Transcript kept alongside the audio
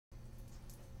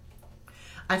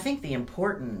I think the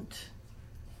important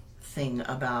thing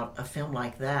about a film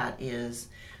like that is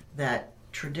that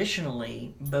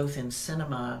traditionally, both in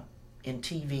cinema, in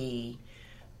TV,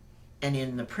 and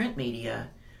in the print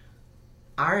media,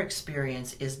 our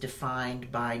experience is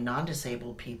defined by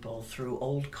non-disabled people through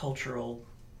old cultural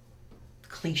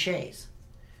cliches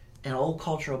and old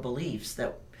cultural beliefs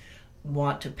that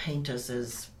want to paint us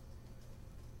as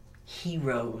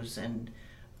heroes and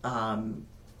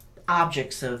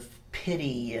objects of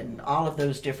pity and all of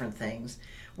those different things,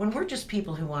 when we're just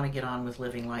people who want to get on with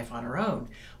living life on our own.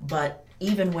 But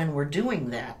even when we're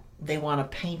doing that, they want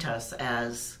to paint us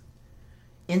as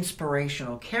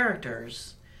inspirational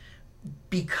characters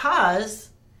because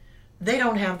they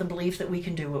don't have the belief that we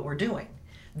can do what we're doing.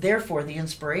 Therefore, the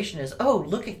inspiration is, oh,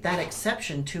 look at that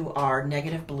exception to our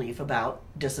negative belief about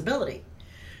disability.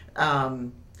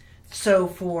 So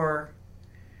for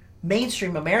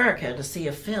mainstream America to see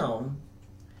a film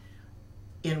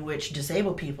in which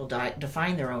disabled people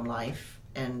define their own life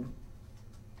and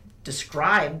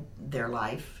describe their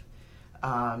life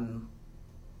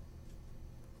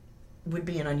would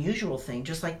be an unusual thing,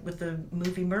 just like with the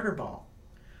movie Murderball.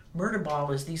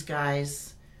 Murderball is these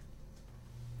guys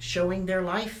showing their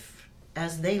life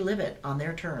as they live it on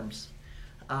their terms.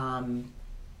 And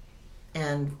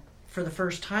for the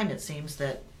first time, it seems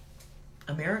that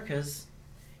America's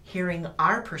hearing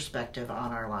our perspective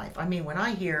on our life. I mean, when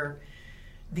I hear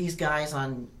these guys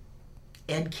on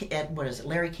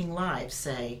Larry King Live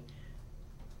say,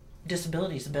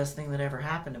 disability is the best thing that ever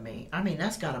happened to me. I mean,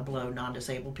 that's got to blow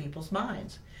non-disabled people's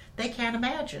minds. They can't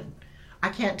imagine. I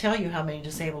can't tell you how many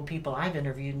disabled people I've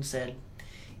interviewed and said,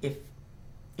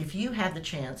 if you had the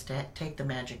chance to take the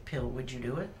magic pill, would you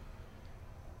do it?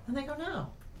 And they go, no.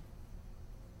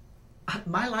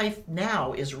 My life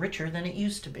now is richer than it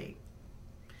used to be.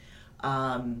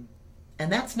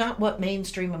 And that's not what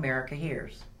mainstream America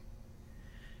hears.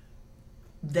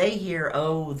 They hear,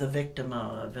 oh, the victim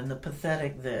of, and the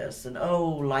pathetic this, and oh,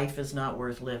 life is not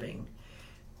worth living.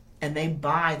 And they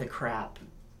buy the crap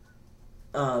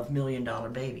of $1 Million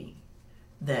Baby,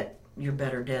 that you're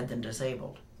better dead than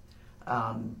disabled.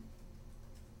 And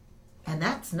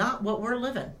that's not what we're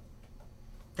living.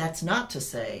 That's not to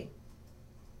say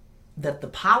that the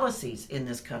policies in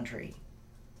this country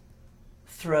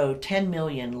throw 10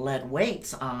 million lead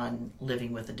weights on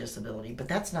living with a disability, but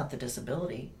that's not the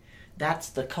disability. That's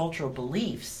the cultural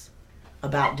beliefs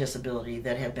about disability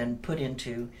that have been put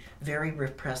into very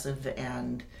repressive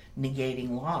and negating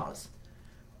laws.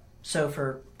 So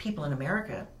for people in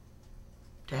America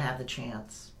to have the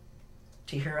chance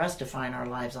to hear us define our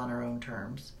lives on our own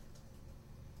terms,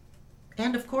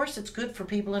 and of course it's good for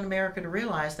people in America to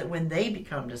realize that when they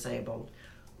become disabled,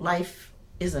 life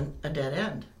isn't a dead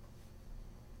end.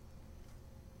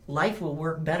 Life will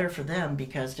work better for them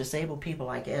because disabled people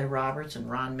like Ed Roberts and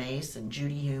Ron Mace and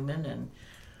Judy Heumann and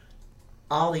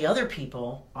all the other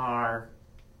people are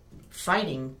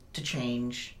fighting to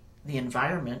change the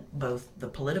environment, both the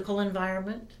political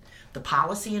environment, the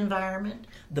policy environment,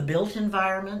 the built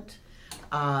environment,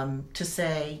 to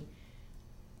say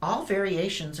all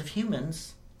variations of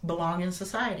humans belong in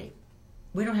society.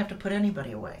 We don't have to put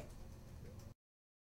anybody away.